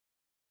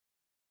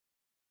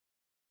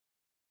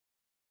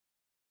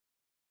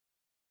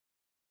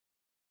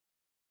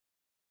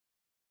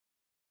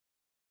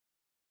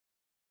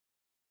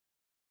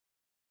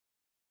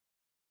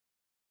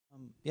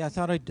Yeah, I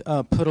thought I'd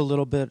put a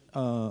little bit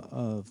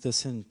of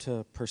this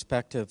into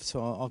perspective.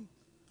 So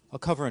I'll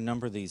cover a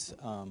number of these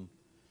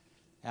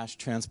ash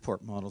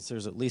transport models.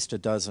 There's at least a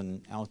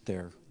dozen out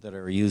there that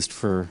are used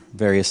for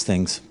various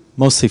things,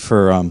 mostly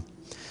for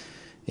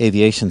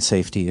aviation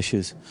safety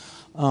issues.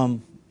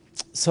 Um,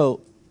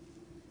 so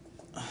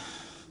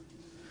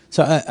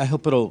I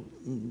hope it'll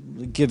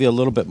give you a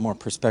little bit more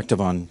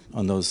perspective on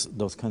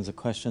those kinds of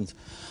questions.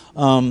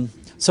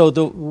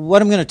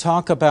 What I'm going to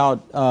talk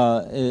about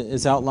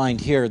is outlined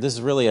here. This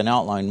is really an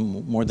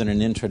outline more than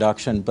an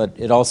introduction, but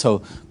it also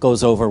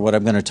goes over what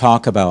I'm going to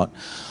talk about.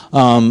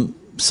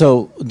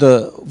 So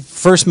the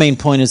first main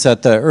point is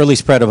that the early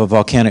spread of a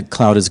volcanic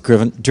cloud is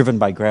driven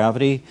by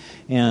gravity,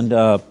 and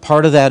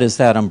part of that is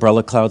that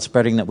umbrella cloud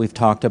spreading that we've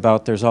talked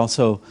about. There's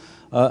also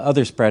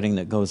other spreading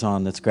that goes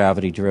on that's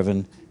gravity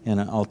driven, and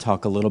I'll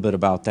talk a little bit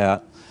about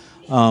that.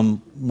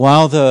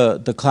 While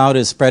the cloud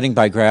is spreading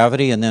by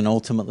gravity and then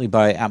ultimately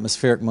by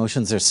atmospheric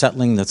motions, there's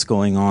settling that's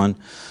going on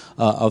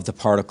of the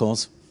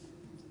particles.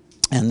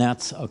 And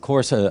that's, of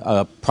course,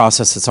 a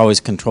process that's always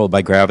controlled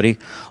by gravity,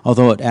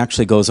 although it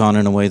actually goes on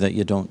in a way that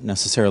you don't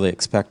necessarily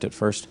expect at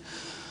first.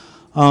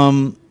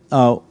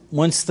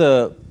 Once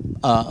the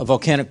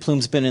volcanic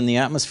plume's been in the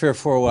atmosphere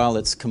for a while,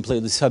 it's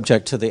completely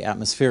subject to the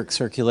atmospheric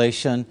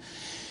circulation,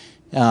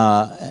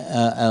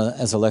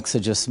 as Alexa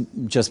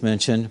just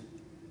mentioned.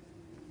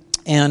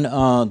 And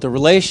the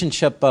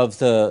relationship of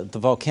the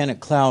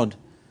volcanic cloud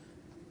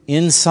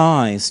in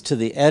size to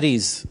the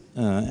eddies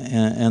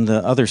and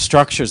the other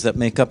structures that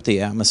make up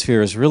the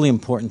atmosphere is really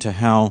important to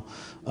how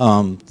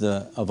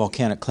a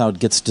volcanic cloud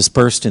gets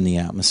dispersed in the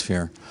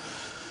atmosphere.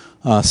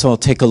 So I'll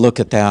take a look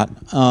at that.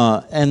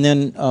 And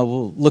then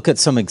we'll look at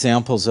some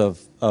examples of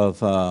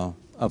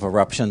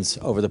eruptions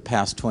over the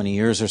past 20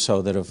 years or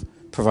so that have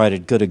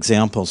provided good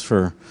examples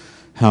for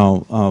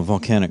how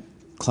volcanic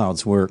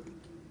clouds work.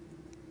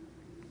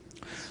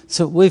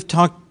 So we've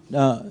talked,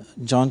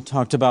 John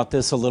talked about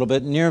this a little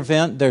bit. Near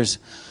vent, there's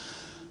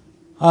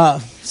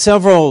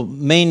several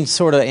main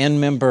sort of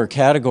end member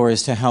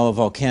categories to how a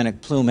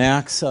volcanic plume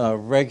acts.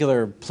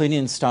 Regular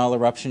Plinian style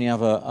eruption, you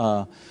have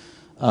a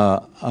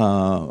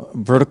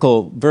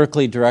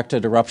vertically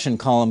directed eruption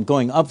column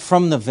going up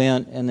from the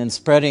vent and then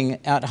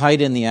spreading at height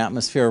in the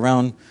atmosphere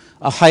around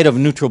a height of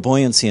neutral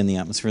buoyancy in the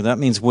atmosphere. That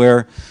means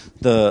where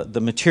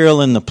the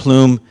material in the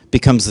plume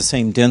becomes the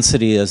same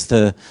density as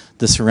the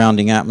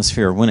surrounding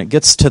atmosphere. When it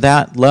gets to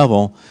that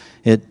level,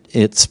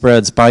 it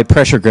spreads by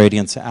pressure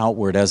gradients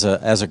outward as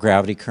a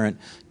gravity current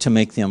to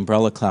make the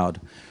umbrella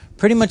cloud.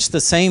 Pretty much the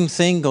same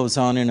thing goes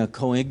on in a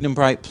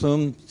coignimbrite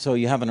plume. So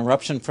you have an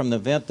eruption from the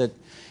vent that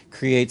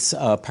creates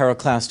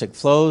pyroclastic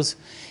flows,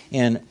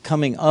 and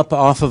coming up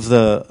off of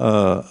the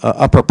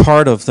upper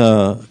part of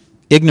the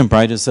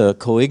ignimbrite is a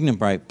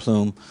coignimbrite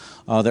plume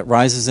that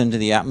rises into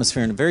the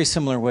atmosphere in a very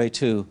similar way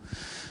to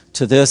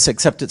this,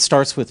 except it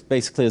starts with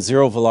basically a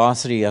zero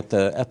velocity at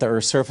the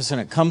Earth's surface,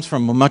 and it comes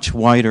from a much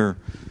wider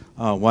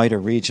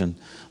region.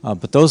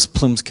 But those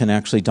plumes can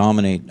actually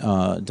dominate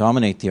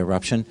the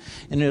eruption,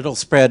 and it'll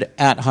spread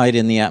at height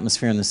in the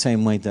atmosphere in the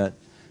same way that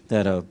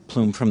a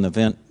plume from the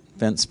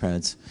vent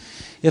spreads.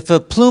 If a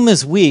plume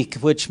is weak,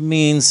 which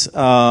means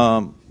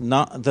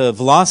the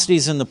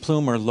velocities in the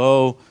plume are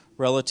low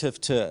relative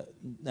to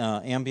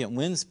ambient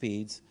wind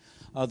speeds,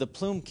 the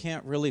plume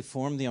can't really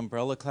form the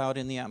umbrella cloud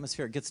in the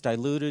atmosphere. It gets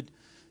diluted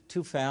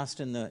too fast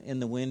in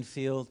the wind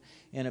field,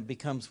 and it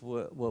becomes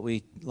what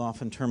we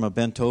often term a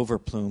bent-over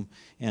plume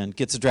and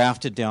gets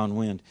drafted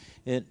downwind.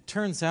 It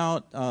turns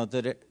out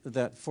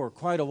that for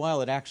quite a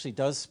while it actually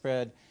does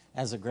spread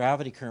as a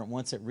gravity current.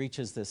 Once it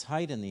reaches this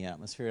height in the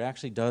atmosphere, it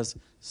actually does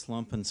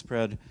slump and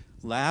spread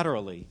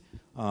laterally,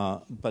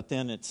 but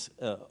then it's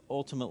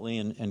ultimately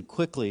and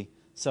quickly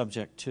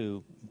subject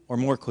to, or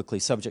more quickly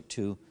subject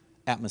to,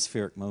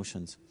 atmospheric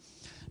motions.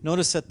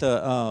 Notice that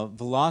the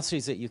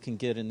velocities that you can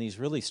get in these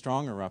really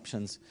strong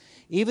eruptions,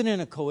 even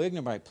in a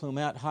coignimbrite plume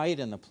at height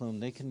in the plume,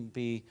 they can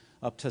be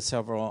up to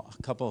several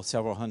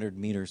hundred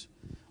meters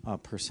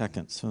per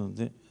second. So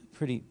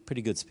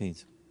pretty good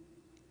speeds.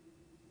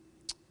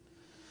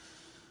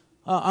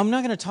 I'm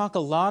not going to talk a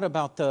lot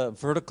about the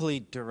vertically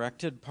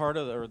directed part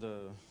or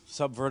the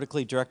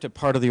subvertically directed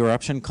part of the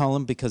eruption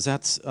column because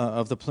that's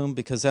of the plume,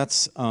 because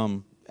that's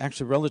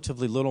actually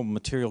relatively little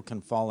material can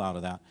fall out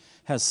of that.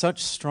 It has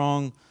such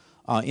strong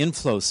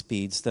inflow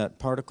speeds that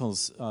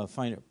particles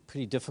find it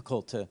pretty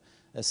difficult to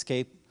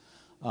escape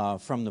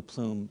from the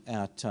plume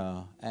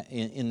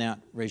in that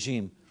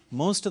regime.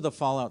 Most of the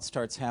fallout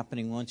starts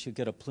happening once you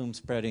get a plume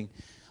spreading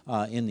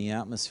in the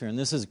atmosphere, and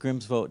this is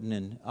Grimsvötn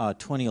in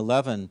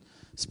 2011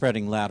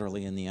 spreading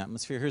laterally in the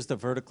atmosphere. Here's the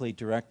vertically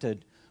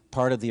directed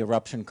part of the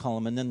eruption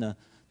column, and then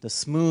the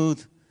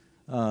smooth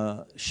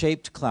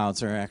shaped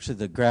clouds are actually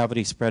the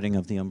gravity spreading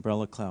of the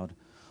umbrella cloud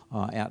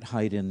at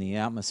height in the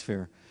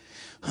atmosphere.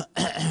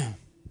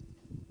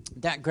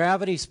 That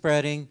gravity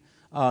spreading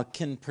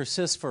can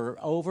persist for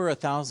over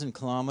 1,000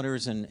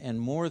 kilometers and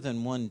more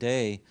than one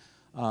day,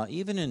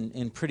 even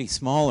in pretty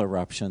small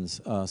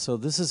eruptions. So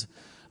this is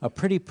a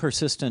pretty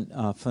persistent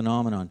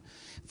phenomenon.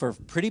 For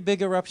pretty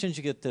big eruptions,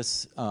 you get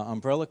this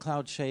umbrella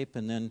cloud shape,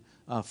 and then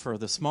for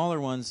the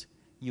smaller ones,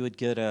 you would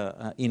get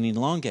an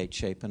elongate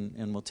shape,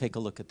 and we'll take a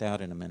look at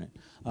that in a minute.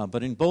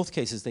 But in both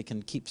cases, they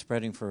can keep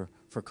spreading for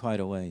quite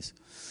a ways.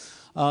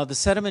 The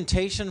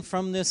sedimentation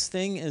from this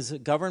thing is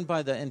governed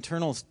by the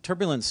internal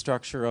turbulent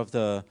structure of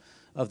the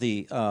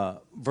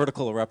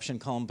vertical eruption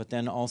column, but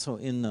then also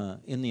in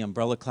the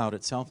umbrella cloud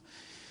itself.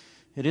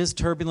 It is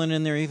turbulent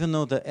in there, even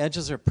though the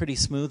edges are pretty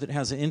smooth. It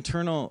has an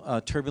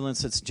internal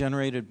turbulence that's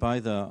generated by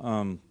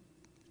the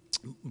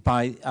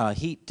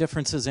heat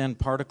differences and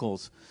particle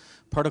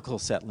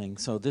settling.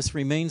 So this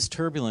remains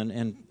turbulent,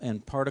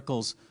 and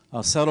particles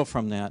settle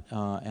from that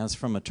as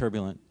from a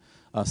turbulent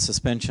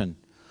suspension.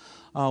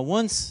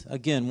 Once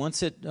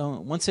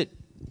it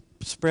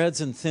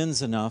spreads and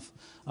thins enough,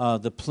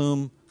 the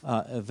plume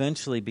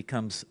eventually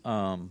becomes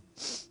no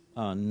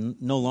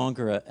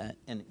longer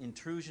an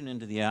intrusion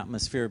into the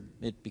atmosphere.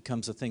 It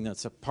becomes a thing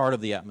that's a part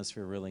of the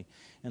atmosphere, really,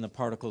 and the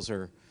particles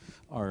are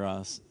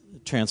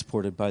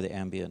transported by the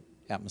ambient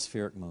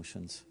atmospheric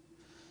motions.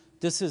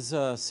 This is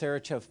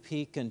Sarychev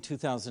Peak in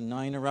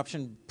 2009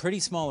 eruption.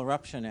 Pretty small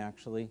eruption,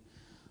 actually,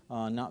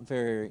 not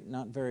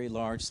very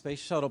large. Space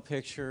shuttle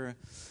picture.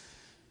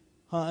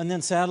 And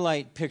then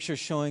satellite pictures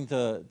showing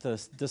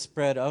the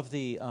spread of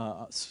the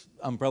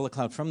umbrella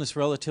cloud from this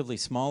relatively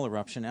small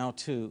eruption out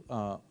to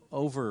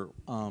over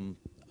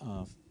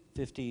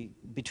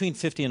between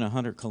 50 and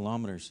 100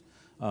 kilometers,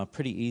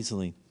 pretty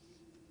easily.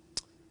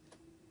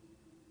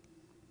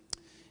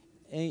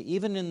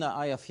 Even in the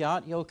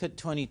Eyjafjallajökull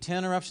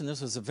 2010 eruption, this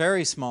was a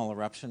very small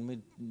eruption. We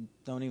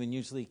don't even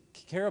usually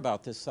care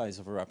about this size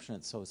of eruption;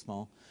 it's so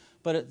small.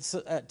 But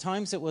at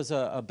times it was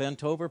a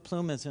bent-over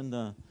plume, as in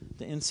the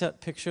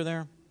inset picture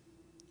there.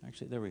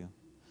 Actually, there we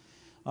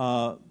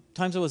go.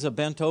 Times it was a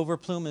bent-over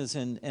plume, as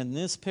in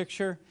this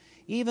picture.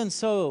 Even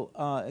so,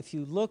 if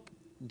you look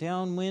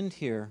downwind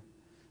here,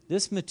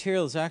 this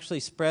material is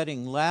actually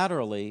spreading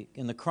laterally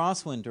in the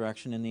crosswind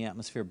direction in the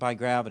atmosphere by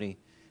gravity,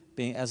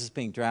 as it's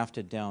being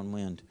drafted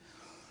downwind.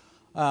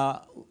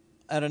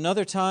 At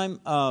another time,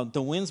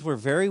 the winds were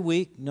very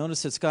weak.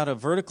 Notice it's got a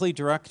vertically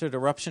directed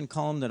eruption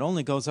column that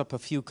only goes up a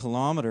few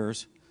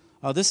kilometers.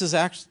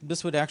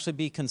 This would actually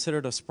be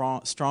considered a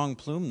strong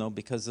plume, though,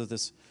 because of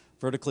this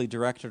vertically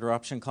directed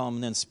eruption column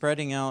and then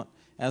spreading out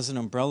as an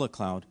umbrella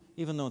cloud,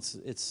 even though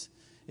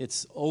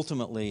it's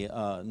ultimately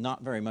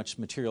not very much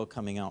material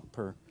coming out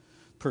per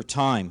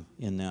time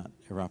in that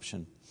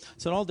eruption.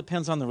 So it all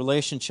depends on the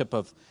relationship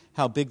of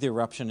how big the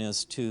eruption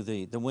is to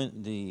the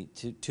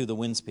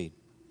wind speed.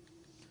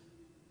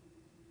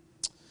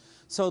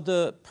 So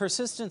the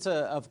persistence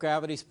of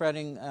gravity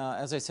spreading,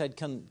 as I said,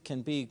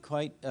 can be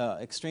quite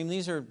extreme.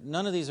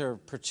 None of these are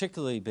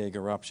particularly big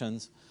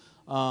eruptions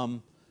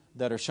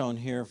that are shown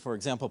here. For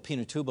example,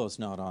 Pinatubo is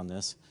not on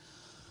this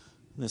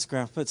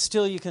graph, but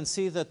still you can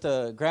see that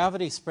the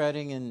gravity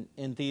spreading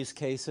in these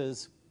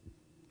cases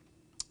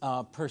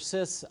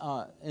persists.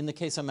 In the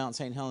case of Mount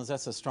St. Helens,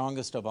 that's the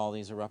strongest of all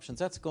these eruptions.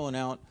 That's going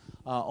out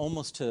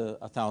almost to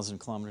 1,000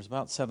 kilometers,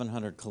 about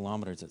 700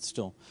 kilometers. It's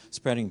still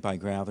spreading by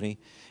gravity.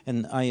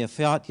 And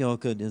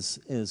Eyjafjallajökull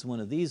is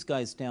one of these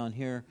guys down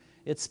here.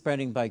 It's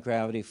spreading by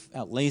gravity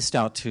at least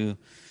out to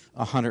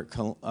 100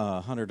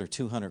 or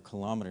 200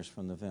 kilometers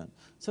from the vent.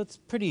 So it's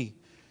pretty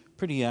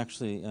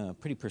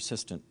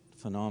persistent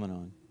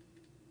phenomenon.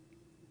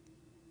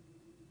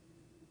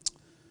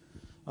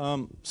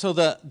 So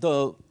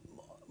the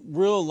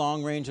real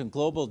long range and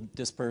global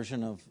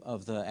dispersion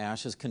of the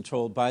ash is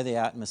controlled by the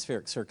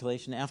atmospheric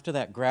circulation. After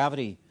that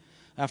gravity,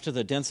 after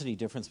the density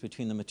difference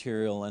between the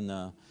material and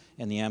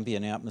the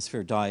ambient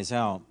atmosphere dies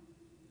out.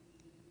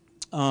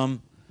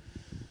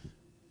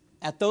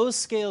 At those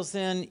scales,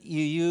 then,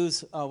 you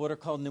use what are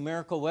called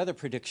numerical weather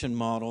prediction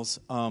models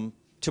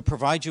to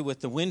provide you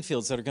with the wind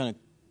fields that are going to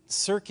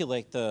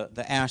circulate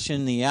the ash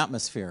in the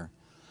atmosphere.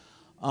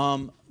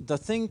 The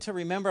thing to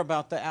remember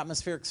about the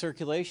atmospheric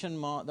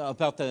circulation,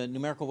 about the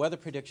numerical weather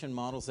prediction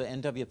models, the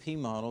NWP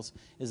models,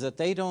 is that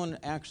they don't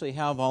actually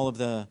have all of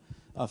the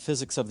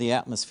physics of the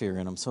atmosphere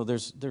in them. So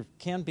there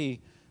can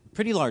be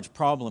pretty large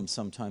problems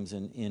sometimes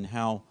in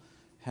how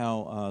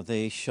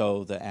they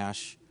show the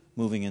ash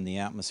moving in the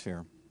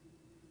atmosphere.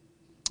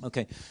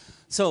 Okay,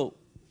 so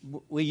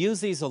we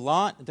use these a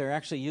lot. They're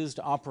actually used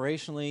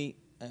operationally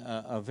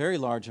a very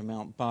large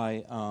amount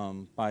by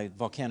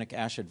volcanic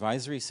ash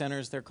advisory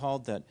centers, they're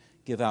called, that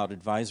give out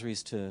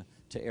advisories to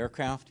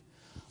aircraft.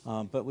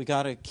 But we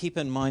got to keep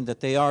in mind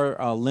that they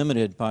are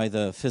limited by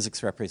the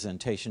physics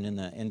representation in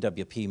the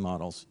NWP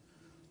models.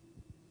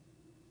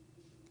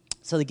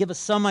 So they give us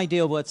some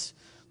idea of what's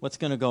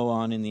going to go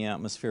on in the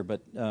atmosphere,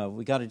 but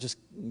we got to just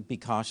be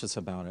cautious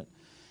about it.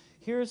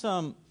 Here's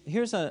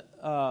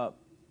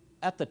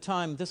at the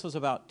time, this was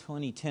about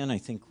 2010, I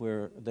think,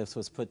 where this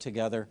was put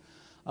together.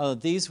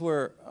 These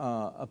were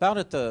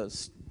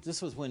this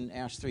was when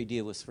Ash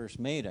 3D was first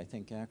made, I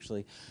think,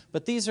 actually.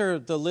 But these are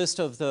the list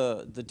of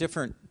the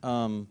different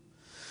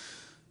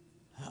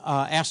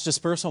ash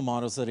dispersal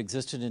models that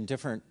existed in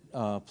different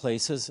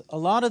places. A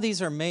lot of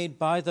these are made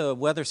by the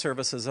weather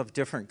services of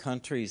different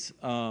countries.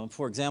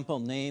 For example,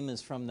 NAME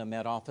is from the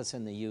Met Office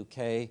in the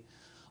UK.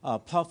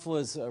 Puff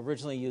was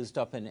originally used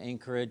up in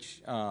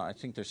Anchorage. I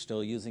think they're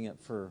still using it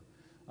for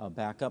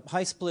backup.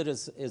 High Split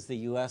is the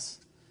US,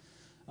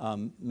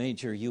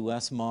 major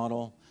US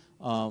model.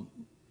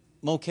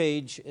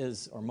 Mocage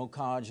is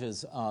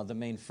the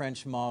main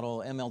French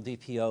model.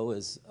 MLDPO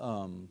is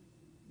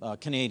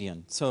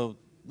Canadian. So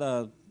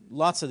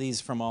lots of these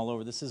from all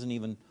over. This isn't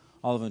even,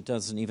 all of it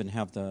doesn't even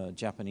have the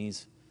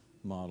Japanese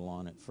model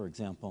on it, for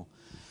example.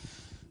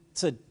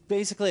 It's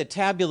basically a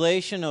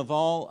tabulation of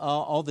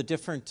all the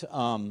different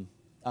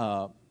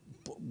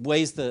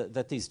ways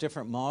that these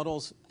different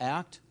models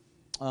act.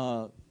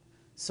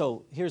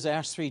 So here's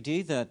ASH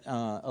 3D that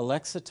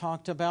Alexa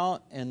talked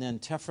about, and then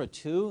Tephra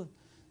 2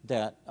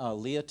 that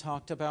Leah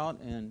talked about.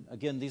 And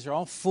again, these are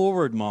all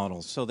forward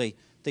models. So they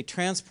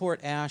transport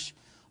ash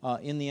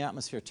in the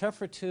atmosphere.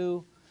 Tephra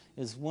 2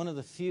 is one of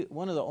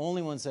the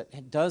only ones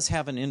that does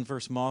have an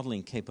inverse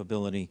modeling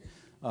capability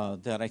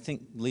that I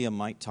think Leah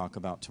might talk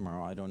about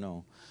tomorrow. I don't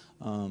know.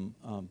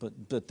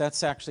 But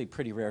that's actually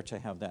pretty rare to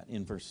have that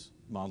inverse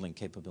modeling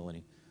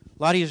capability.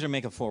 A lot easier to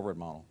make a forward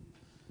model,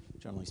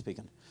 generally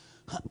speaking.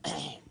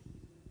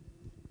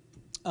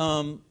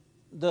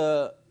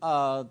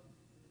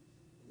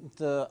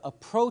 The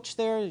approach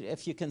there,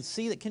 if you can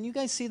see that, can you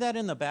guys see that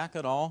in the back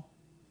at all?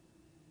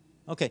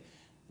 Okay.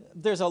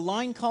 There's a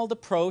line called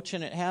approach,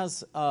 and it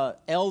has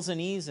L's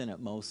and E's in it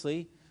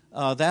mostly.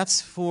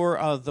 That's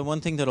for the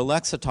one thing that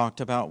Alexa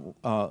talked about.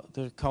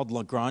 They're called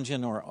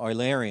Lagrangian or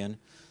Eulerian.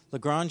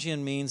 Lagrangian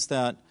means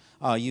that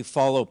you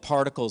follow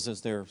particles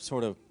as they're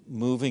sort of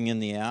moving in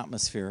the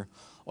atmosphere.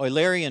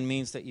 Eulerian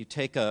means that you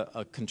take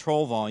a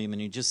control volume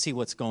and you just see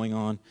what's going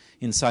on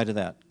inside of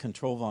that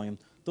control volume.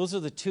 Those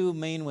are the two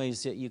main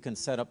ways that you can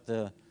set up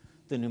the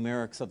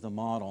numerics of the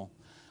model.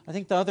 I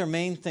think the other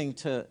main thing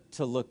to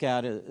look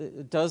at,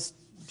 it does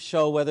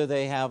show whether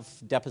they have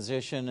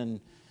deposition and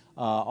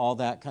all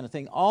that kind of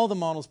thing. All the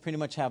models pretty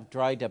much have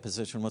dry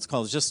deposition, what's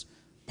called just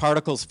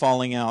particles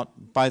falling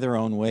out by their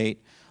own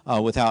weight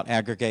without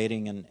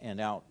aggregating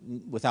and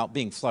without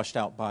being flushed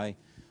out by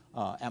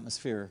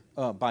atmosphere,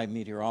 by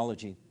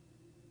meteorology.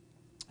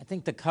 I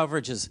think the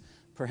coverage is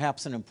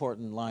perhaps an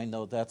important line,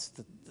 though. That's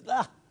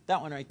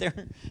that one right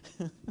there.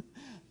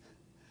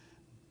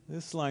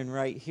 This line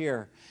right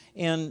here.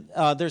 And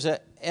there's a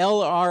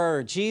L, R,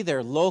 or G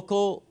there,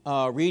 local,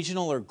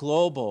 regional, or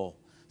global.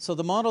 So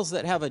the models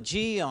that have a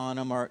G on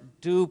them are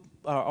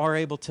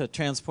able to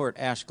transport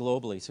ash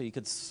globally. So you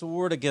could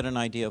sort of get an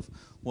idea of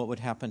what would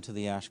happen to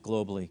the ash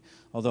globally.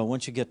 Although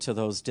once you get to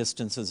those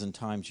distances and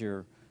times,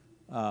 you're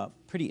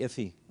pretty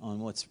iffy on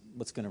what's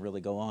going to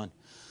really go on.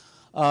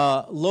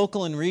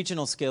 Local and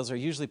regional scales are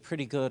usually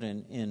pretty good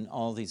in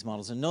all these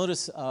models. And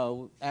notice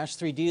ASH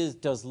 3D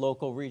does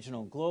local,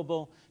 regional,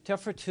 global.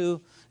 Tephra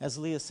 2, as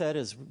Leah said,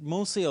 is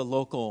mostly a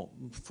local,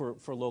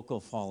 for local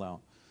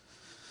fallout.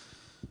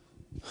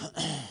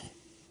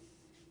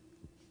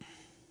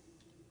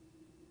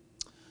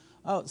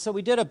 So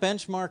we did a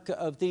benchmark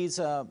of these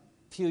a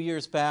few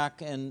years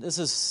back, and this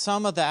is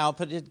some of the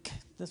output.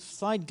 This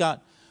slide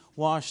got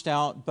washed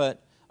out,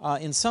 but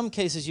in some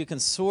cases you can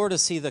sort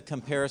of see the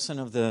comparison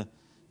of the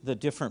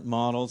different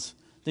models.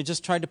 They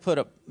just tried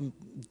to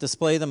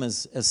display them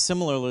as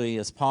similarly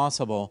as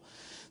possible.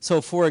 So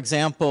for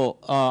example,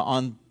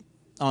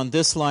 on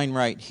this line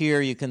right here,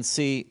 you can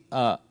see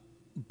a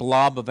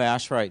blob of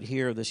ash right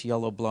here, this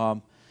yellow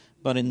blob.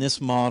 But in this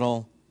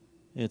model,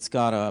 it's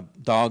got a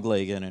dog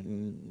leg in it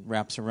and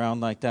wraps around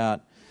like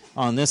that.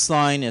 On this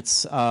line,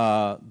 it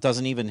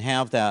doesn't even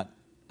have that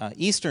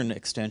eastern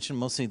extension,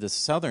 mostly the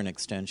southern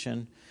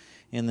extension.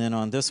 And then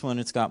on this one,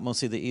 it's got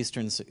mostly the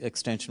eastern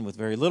extension with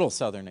very little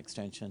southern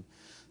extension.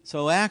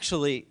 So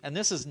actually, and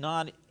this is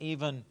not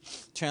even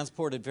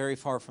transported very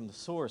far from the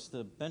source.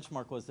 The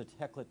benchmark was the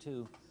Hecla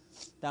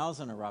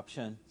 2000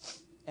 eruption.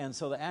 And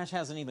so the ash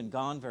hasn't even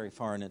gone very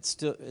far, and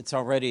it's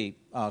already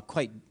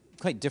quite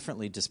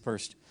differently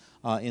dispersed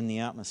in the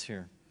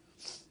atmosphere.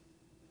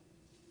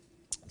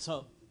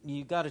 So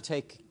you got to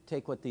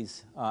take what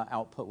these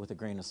output with a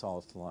grain of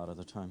salt a lot of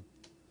the time.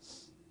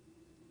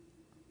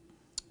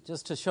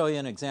 Just to show you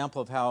an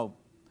example of how,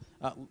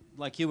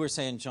 like you were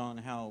saying, John,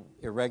 how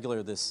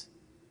irregular this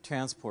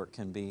transport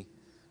can be.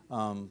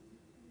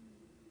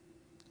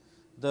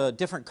 The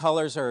different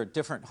colors are at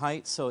different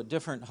heights, so at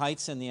different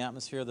heights in the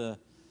atmosphere, the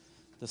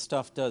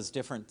stuff does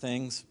different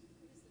things.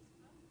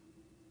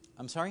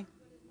 I'm sorry?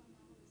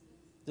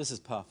 This is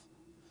puff.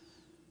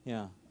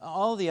 Yeah.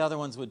 All the other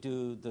ones would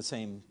do the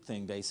same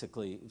thing,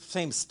 basically.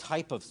 Same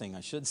type of thing,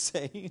 I should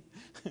say.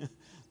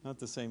 Not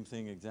the same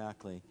thing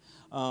exactly.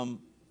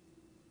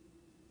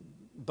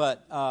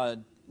 But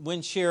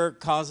wind shear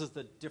causes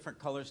the different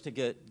colors to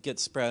get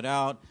spread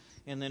out.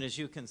 And then as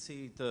you can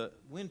see, the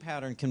wind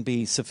pattern can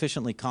be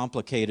sufficiently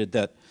complicated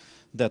that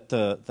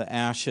the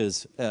ash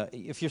is...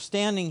 if you're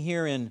standing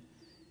here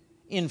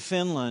in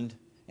Finland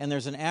and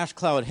there's an ash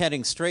cloud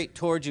heading straight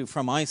towards you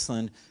from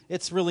Iceland,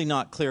 it's really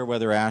not clear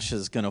whether ash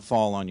is going to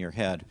fall on your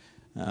head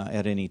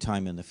at any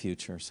time in the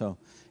future. So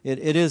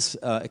it is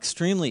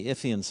extremely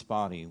iffy and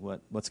spotty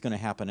what's going to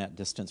happen at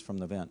distance from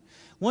the vent.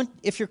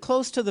 If you're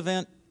close to the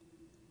vent,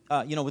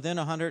 within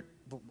 100,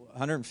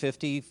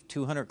 150,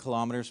 200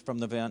 kilometers from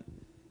the vent,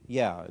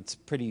 yeah, it's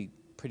pretty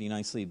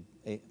nicely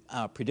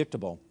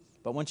predictable.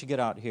 But once you get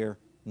out here,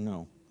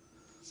 no.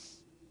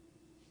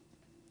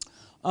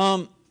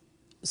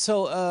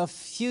 So a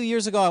few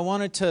years ago, I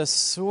wanted to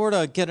sort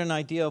of get an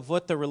idea of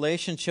what the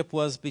relationship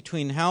was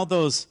between how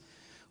those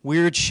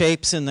weird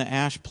shapes in the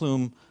ash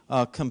plume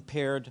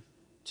compared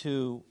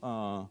to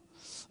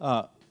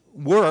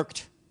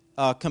worked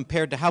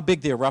compared to how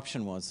big the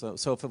eruption was.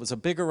 So if it was a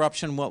big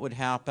eruption, what would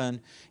happen?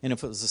 And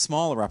if it was a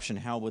small eruption,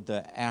 how would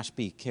the ash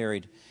be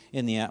carried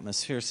in the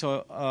atmosphere?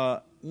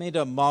 So made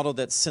a model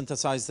that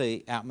synthesized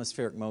the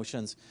atmospheric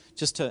motions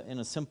just in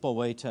a simple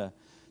way to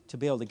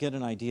be able to get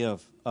an idea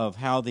of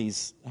how the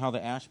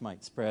ash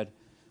might spread.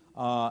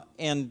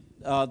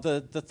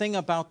 The thing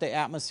about the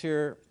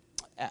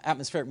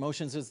atmospheric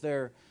motions is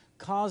they're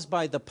caused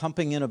by the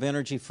pumping in of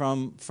energy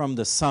from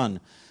the sun.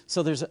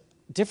 So there's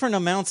different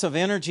amounts of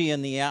energy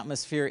in the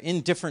atmosphere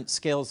in different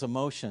scales of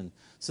motion.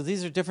 So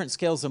these are different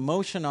scales of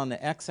motion on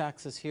the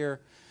x-axis here,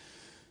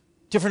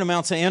 different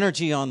amounts of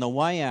energy on the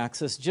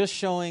y-axis, just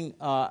showing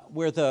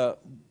where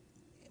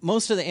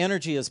most of the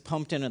energy is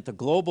pumped in at the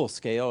global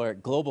scale or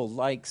at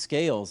global-like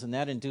scales, and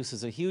that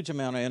induces a huge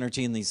amount of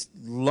energy in the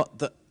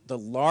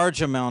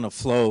large amount of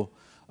flow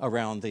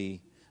around the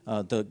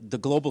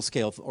global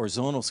scale or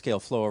zonal scale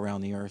flow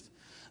around the Earth.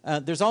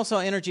 There's also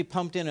energy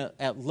pumped in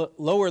at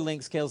lower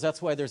length scales.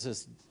 That's why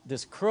there's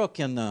this crook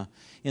in the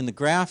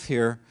graph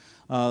here.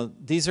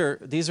 These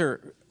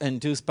are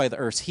induced by the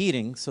Earth's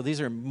heating, so these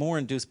are more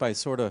induced by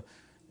sort of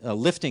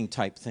lifting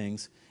type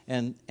things,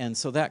 and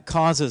so that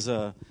causes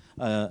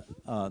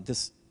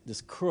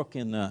this crook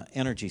in the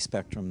energy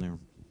spectrum there.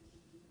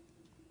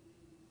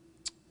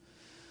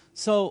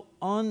 So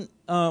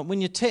when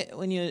you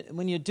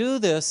do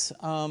this,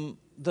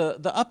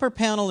 the upper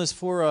panel is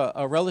for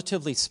a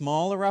relatively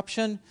small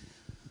eruption,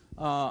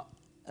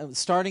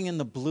 starting in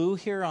the blue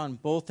here on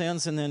both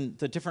ends, and then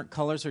the different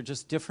colors are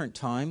just different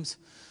times.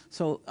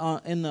 So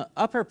in the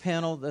upper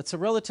panel, that's a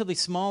relatively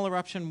small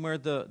eruption where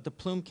the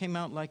plume came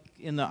out like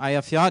in the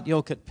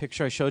Eyjafjallajökull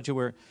picture I showed you,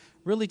 where it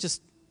really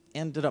just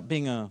ended up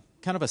being a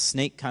kind of a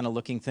snake kind of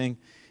looking thing,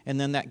 and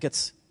then that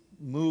gets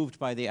moved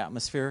by the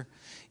atmosphere.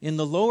 In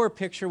the lower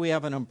picture, we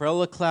have an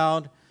umbrella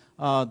cloud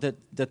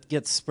that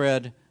gets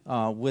spread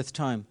with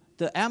time.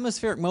 The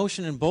atmospheric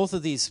motion in both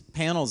of these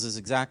panels is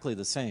exactly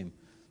the same.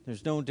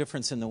 There's no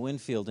difference in the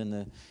wind field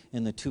in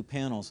the two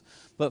panels.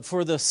 But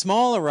for the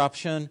small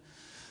eruption,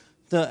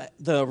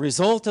 the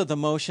result of the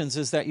motions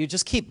is that you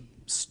just keep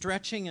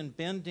stretching and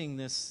bending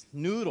this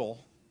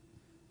noodle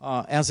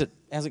as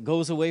it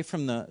goes away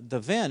from the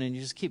vent, and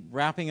you just keep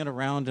wrapping it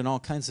around and all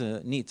kinds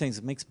of neat things.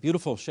 It makes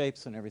beautiful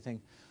shapes and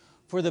everything.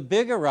 For the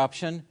big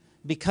eruption,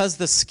 because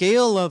the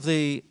scale of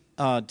the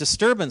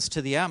disturbance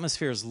to the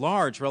atmosphere is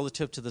large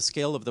relative to the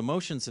scale of the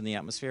motions in the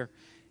atmosphere,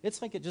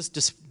 it's like it just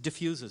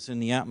diffuses in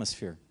the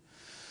atmosphere.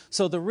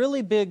 So the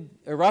really big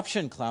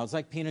eruption clouds,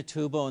 like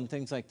Pinatubo and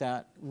things like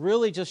that,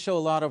 really just show a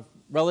lot of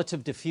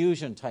relative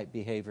diffusion type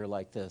behavior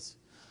like this.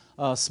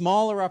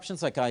 Small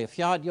eruptions like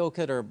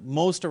Eyjafjallajökull, or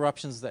most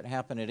eruptions that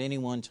happen at any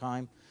one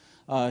time,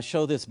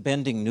 show this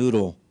bending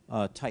noodle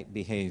type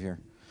behavior.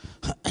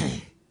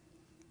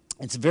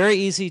 It's very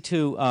easy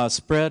to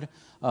spread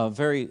a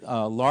very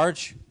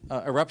large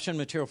eruption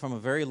material from a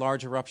very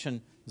large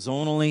eruption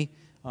zonally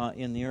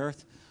in the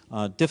Earth.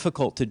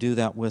 Difficult to do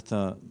that with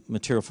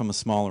material from a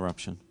small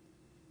eruption.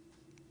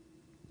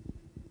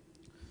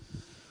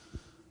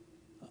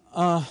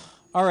 All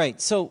right,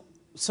 so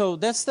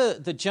that's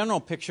the general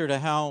picture to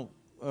how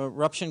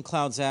eruption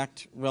clouds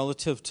act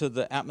relative to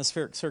the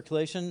atmospheric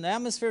circulation. The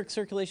atmospheric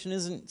circulation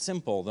isn't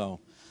simple, though,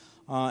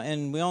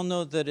 and we all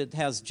know that it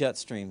has jet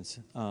streams.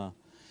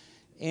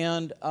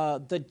 And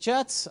the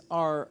jets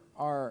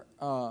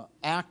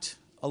act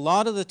a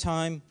lot of the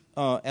time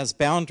as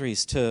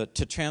boundaries to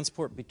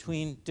transport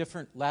between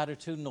different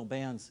latitudinal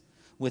bands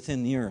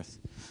within the Earth.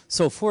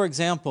 So, for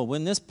example,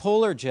 when this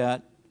polar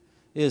jet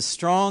is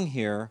strong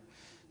here,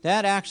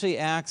 that actually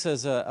acts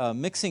as a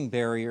mixing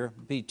barrier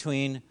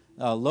between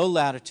low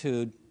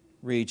latitude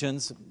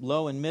regions,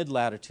 low and mid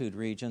latitude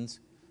regions.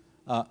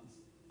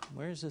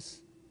 Where is this?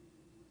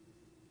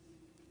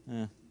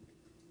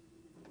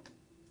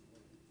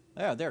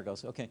 There it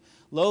goes. Okay,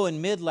 low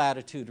and mid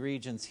latitude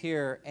regions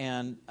here,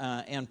 and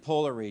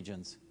polar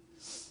regions.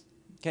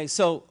 Okay,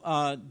 so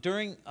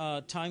during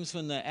times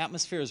when the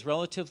atmosphere is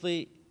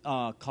relatively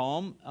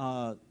calm,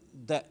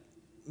 that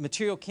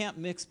material can't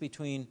mix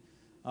between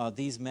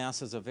these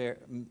masses of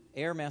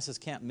air masses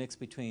can't mix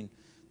between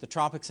the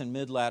tropics and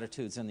mid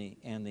latitudes and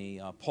the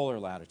polar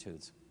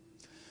latitudes.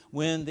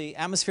 When the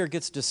atmosphere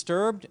gets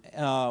disturbed,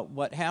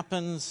 what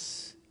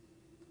happens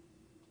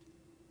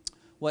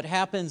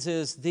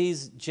is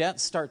these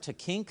jets start to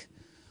kink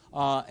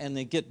and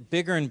they get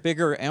bigger and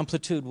bigger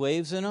amplitude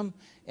waves in them,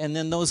 and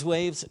then those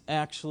waves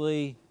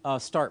actually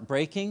start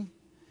breaking.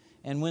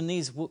 And when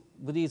these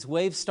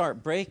waves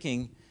start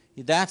breaking,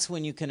 that's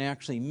when you can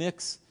actually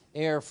mix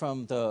air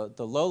from the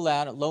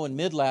low and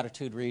mid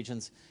latitude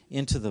regions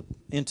into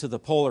the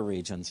polar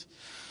regions.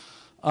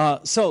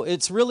 So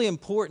it's really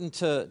important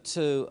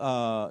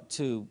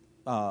to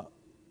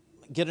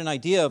get an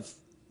idea of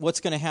what's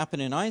going to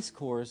happen in ice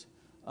cores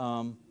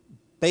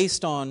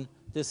based on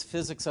this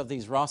physics of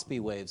these Rossby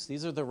waves.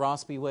 These are the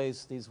Rossby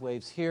waves, these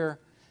waves here.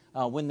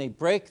 When they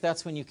break,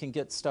 that's when you can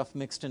get stuff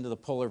mixed into the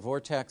polar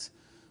vortex.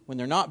 When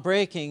they're not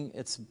breaking,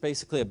 it's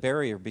basically a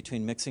barrier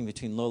between mixing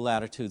between low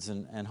latitudes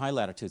and high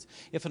latitudes.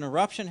 If an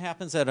eruption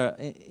happens at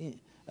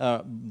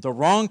the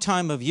wrong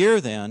time of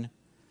year, then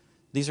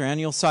these are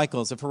annual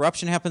cycles. If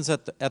eruption happens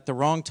at the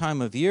wrong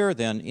time of year,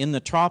 then in the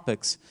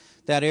tropics,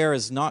 that air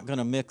is not going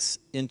to mix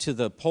into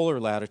the polar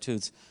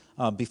latitudes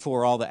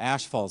before all the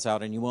ash falls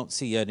out, and you won't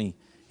see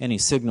any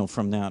signal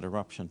from that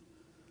eruption.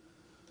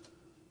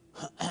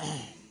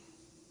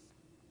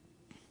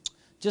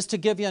 Just to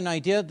give you an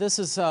idea,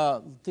 these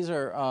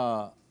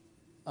are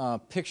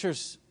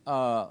pictures,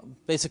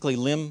 basically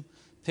limb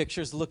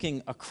pictures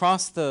looking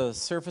across the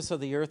surface of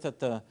the Earth at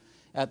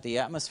the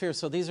atmosphere.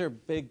 So these are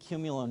big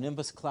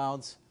cumulonimbus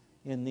clouds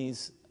in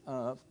these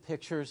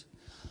pictures.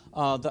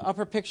 The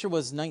upper picture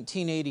was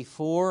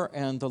 1984,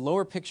 and the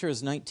lower picture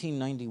is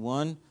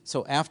 1991.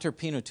 So after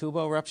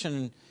Pinatubo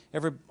eruption,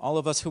 and all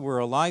of us who were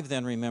alive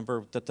then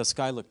remember that the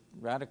sky looked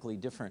radically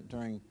different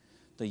during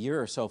the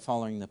year or so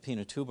following the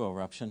Pinatubo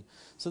eruption.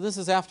 So this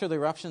is after the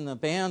eruption. The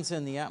bands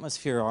in the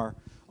atmosphere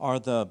are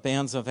the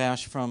bands of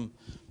ash from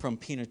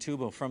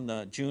Pinatubo, from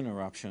the June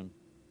eruption.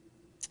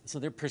 So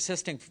they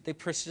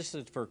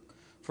persisted for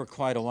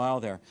quite a while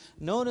there.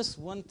 Notice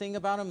one thing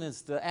about them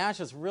is the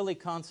ash is really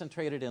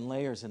concentrated in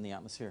layers in the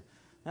atmosphere.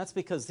 That's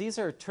because these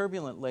are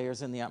turbulent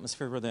layers in the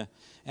atmosphere where the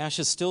ash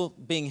is still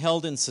being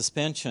held in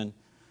suspension.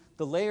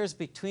 The layers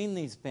between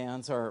these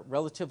bands are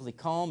relatively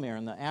calm air,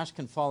 and the ash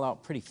can fall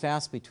out pretty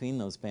fast between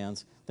those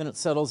bands. Then it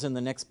settles in the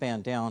next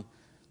band down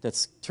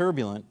that's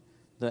turbulent.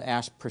 The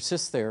ash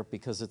persists there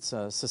because it's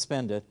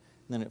suspended,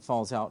 and then it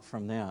falls out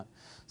from that.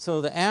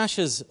 So the ash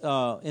is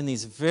in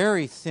these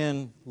very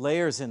thin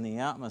layers in the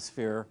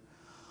atmosphere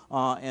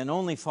and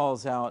only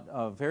falls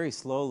out very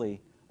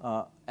slowly,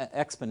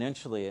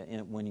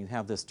 exponentially when you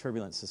have this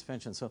turbulent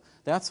suspension. So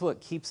that's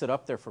what keeps it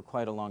up there for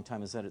quite a long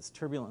time, is that it's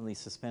turbulently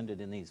suspended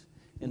in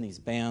these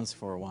bands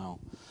for a while.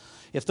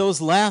 If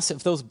those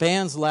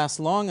bands last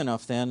long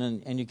enough then,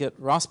 and you get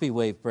Rossby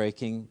wave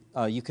breaking,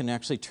 you can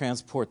actually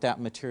transport that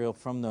material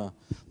from the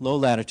low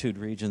latitude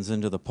regions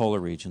into the polar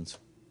regions.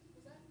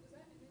 Was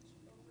that image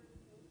over in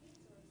the Philippines,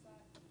 or is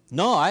that?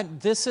 No,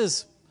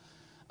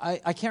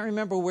 I can't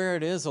remember where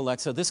it is,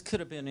 Alexa. This could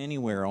have been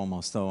anywhere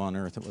almost, though, on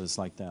Earth it was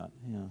like that.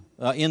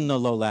 Yeah, in the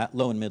low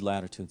and mid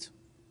latitudes.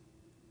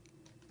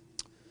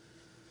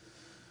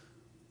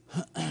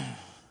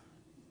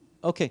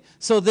 Okay,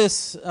 so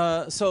that's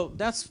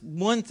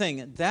one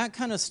thing. That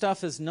kind of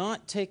stuff is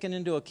not taken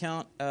into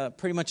account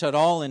pretty much at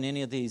all in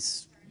any of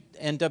these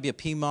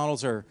NWP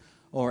models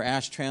or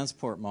ash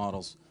transport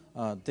models.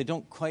 They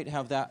don't quite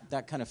have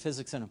that kind of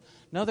physics in them.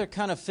 Another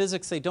kind of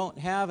physics they don't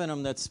have in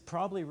them that's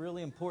probably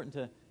really important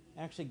to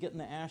actually getting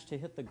the ash to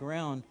hit the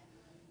ground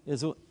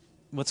is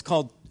what's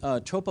called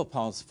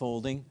tropopause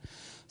folding.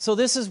 So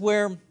this is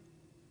where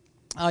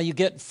you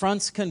get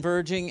fronts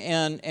converging,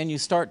 and you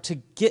start to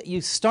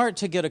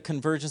get a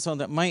convergence zone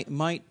that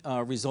might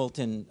result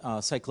in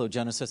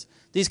cyclogenesis.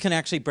 These can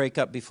actually break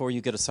up before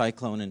you get a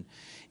cyclone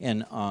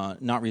and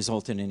not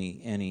result in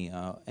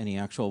any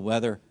actual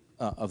weather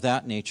of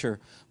that nature.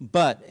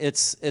 But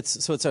it's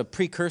a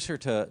precursor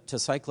to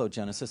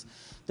cyclogenesis.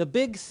 The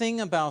big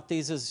thing about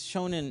these is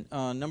shown in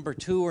number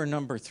 2 or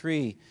number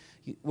 3,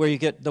 where you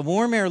get the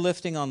warm air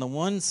lifting on the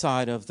one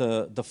side of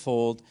the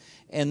fold,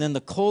 and then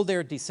the cold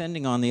air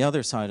descending on the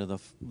other side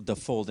of the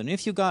fold. And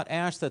if you got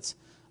ash that's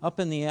up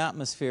in the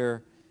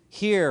atmosphere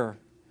here,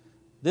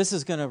 this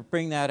is going to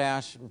bring that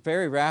ash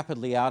very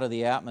rapidly out of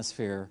the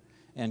atmosphere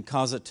and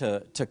cause it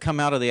to come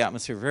out of the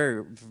atmosphere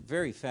very,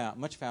 very fast,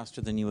 much faster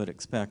than you would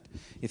expect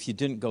if you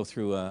didn't go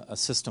through a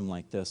system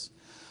like this.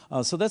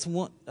 So that's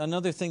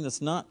another thing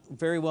that's not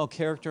very well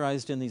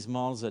characterized in these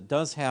models that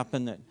does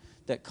happen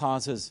that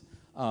causes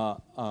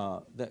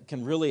that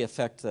can really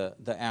affect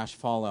the ash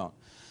fallout.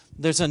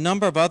 There's a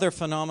number of other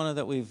phenomena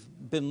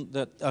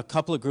that a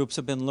couple of groups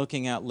have been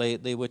looking at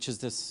lately, which is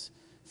this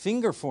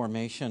finger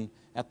formation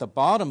at the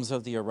bottoms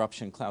of the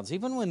eruption clouds.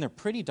 Even when they're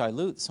pretty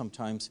dilute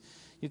sometimes,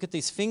 you get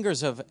these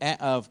fingers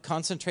of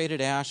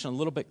concentrated ash and a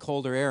little bit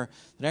colder air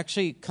that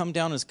actually come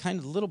down as kind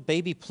of little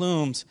baby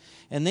plumes,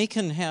 and they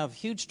can have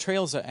huge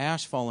trails of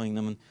ash following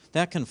them, and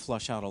that can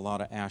flush out a lot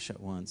of ash at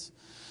once.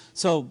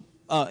 So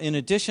in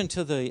addition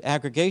to the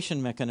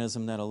aggregation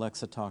mechanism that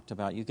Alexa talked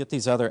about, you get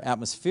these other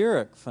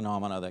atmospheric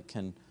phenomena that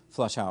can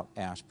flush out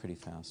ash pretty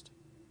fast.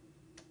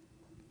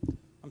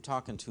 I'm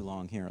talking too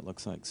long here, it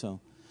looks like. So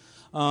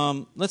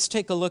let's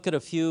take a look at a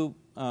few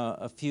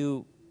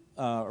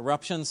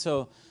eruptions.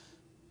 So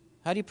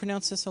How do you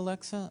pronounce this,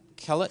 Alexa?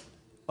 Kelet?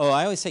 Oh,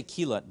 I always say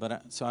Kelet,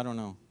 but so I don't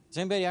know. Does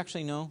anybody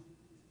actually know?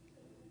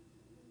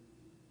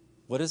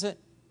 What is it?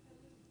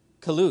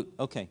 Kalut.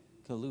 Okay,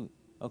 Kalut.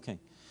 Okay.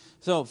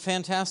 So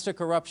fantastic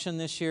eruption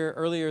this year,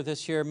 earlier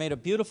this year. Made a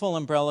beautiful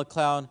umbrella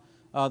cloud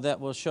that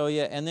we'll show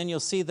you. And then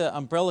you'll see the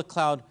umbrella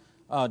cloud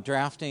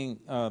drafting,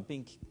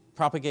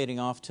 propagating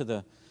off to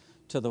the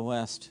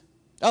west.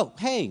 Oh,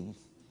 hey!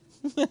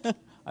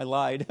 I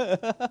lied.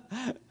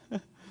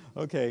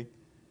 Okay.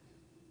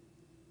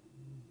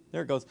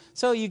 There it goes.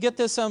 So you get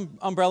this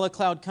umbrella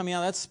cloud coming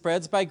out. That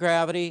spreads by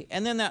gravity,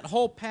 and then that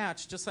whole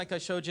patch, just like I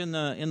showed you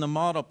in the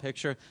model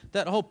picture,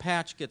 that whole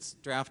patch gets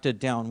drafted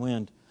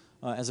downwind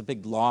as a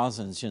big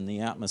lozenge in the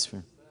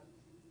atmosphere.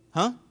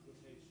 Huh?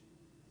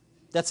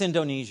 That's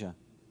Indonesia.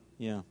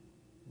 Yeah.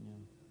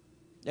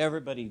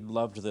 Everybody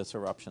loved this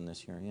eruption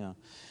this year. Yeah.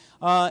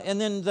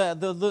 And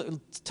then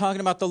talking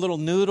about the little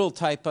noodle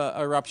type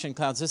eruption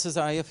clouds. This is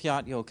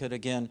Eyjafjallajökull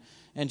again,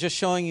 and just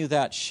showing you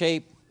that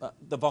shape.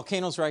 The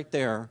volcano's right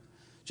there,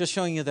 just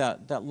showing you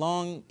that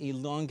long,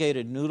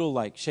 elongated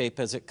noodle-like shape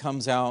as it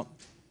comes out.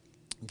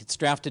 It gets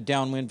drafted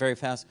downwind very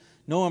fast.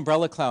 No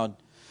umbrella cloud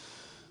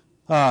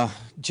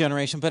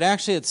generation, but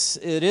actually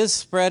it is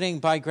spreading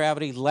by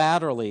gravity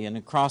laterally in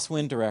a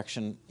crosswind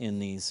direction in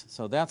these.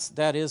 So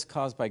that is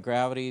caused by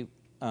gravity,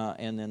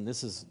 and then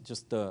this is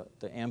just the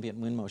ambient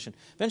wind motion.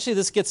 Eventually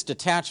this gets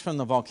detached from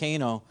the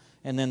volcano,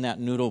 and then that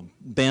noodle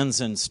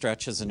bends and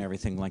stretches and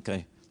everything like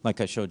I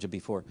showed you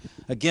before.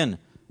 Again,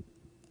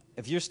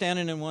 if you're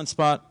standing in one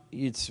spot,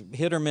 it's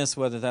hit or miss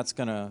whether that's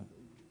going to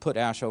put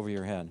ash over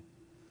your head.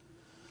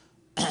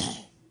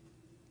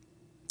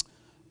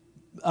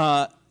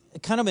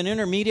 Kind of an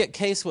intermediate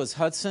case was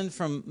Hudson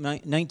from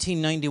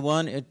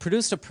 1991. It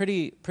produced a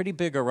pretty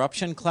big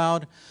eruption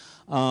cloud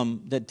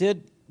that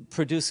did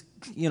produce,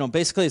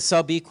 basically a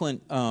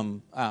subequant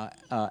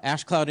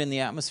ash cloud in the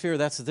atmosphere.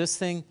 That's this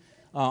thing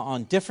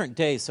on different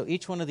days. So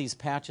each one of these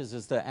patches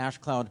is the ash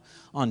cloud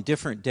on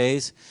different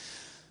days.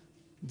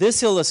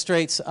 This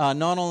illustrates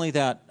not only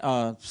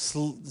that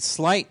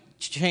slight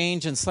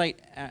change and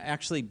slight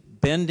actually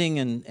bending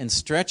and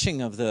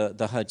stretching of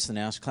the Hudson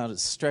ash cloud.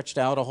 It's stretched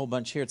out a whole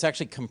bunch here. It's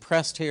actually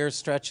compressed here,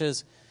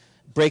 stretches,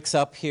 breaks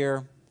up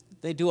here.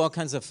 They do all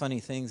kinds of funny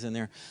things in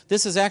there.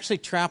 This is actually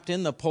trapped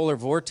in the polar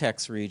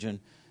vortex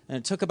region, and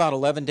it took about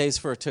 11 days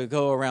for it to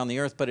go around the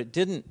Earth, but it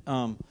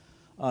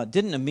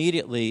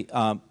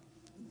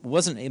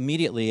wasn't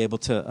immediately able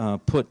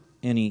to put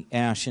any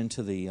ash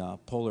into the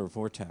polar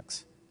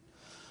vortex.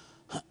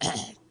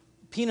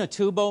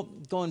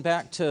 Pinatubo, going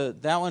back to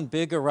that one,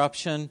 big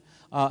eruption.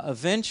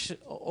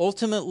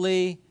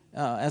 Ultimately,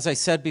 as I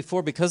said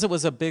before, because it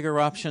was a big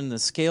eruption, the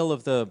scale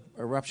of the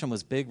eruption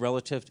was big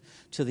relative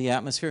to the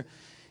atmosphere.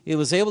 It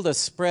was able to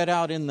spread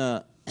out in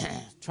the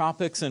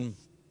tropics and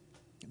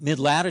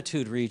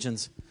mid-latitude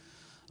regions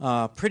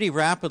pretty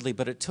rapidly,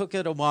 but it took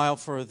it a while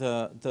for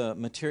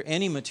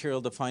any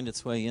material to find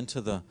its way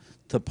into the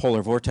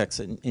polar vortex.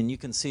 And you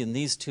can see in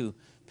these two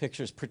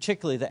pictures,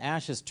 particularly the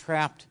ash is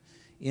trapped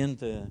in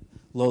the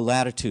low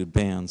latitude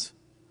bands.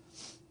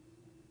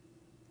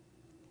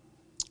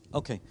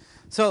 Okay,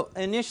 so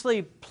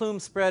initially plume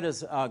spread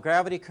is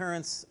gravity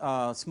currents.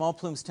 Small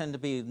plumes tend to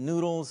be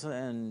noodles,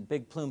 and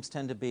big plumes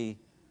tend to be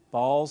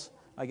balls,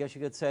 I guess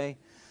you could say.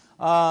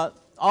 All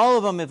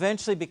of them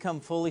eventually become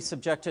fully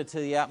subjected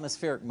to the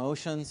atmospheric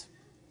motions.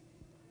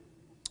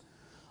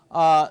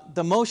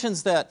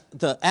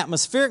 The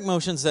atmospheric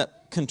motions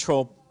that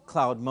control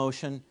cloud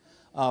motion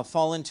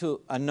fall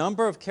into a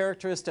number of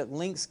characteristic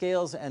length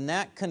scales, and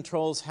that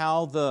controls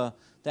how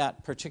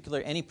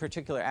any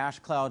particular ash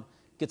cloud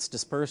gets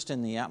dispersed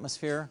in the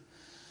atmosphere.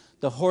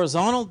 The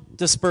horizontal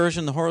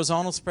dispersion, the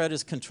horizontal spread,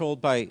 is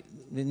controlled by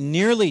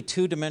nearly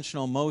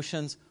two-dimensional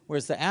motions,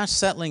 whereas the ash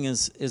settling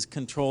is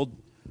controlled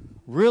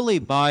really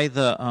by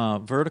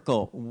the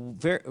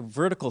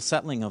vertical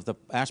settling of the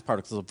ash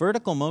particles. The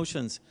vertical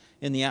motions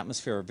in the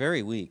atmosphere are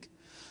very weak.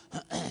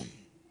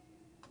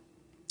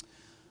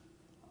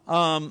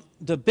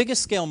 The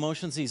biggest scale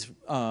motions, these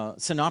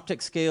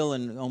synoptic scale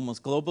and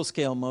almost global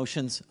scale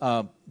motions,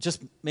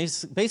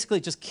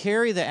 basically just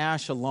carry the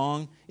ash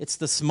along. It's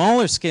the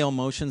smaller scale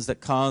motions that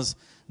cause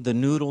the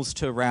noodles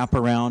to wrap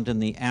around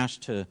and the ash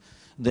in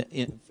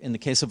the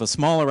case of a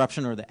small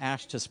eruption, or the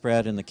ash to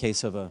spread in the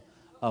case of a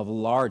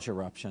large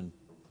eruption.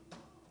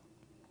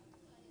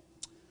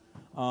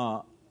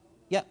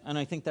 Yeah, and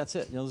I think that's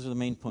it. Those are the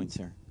main points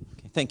here.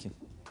 Okay, thank you.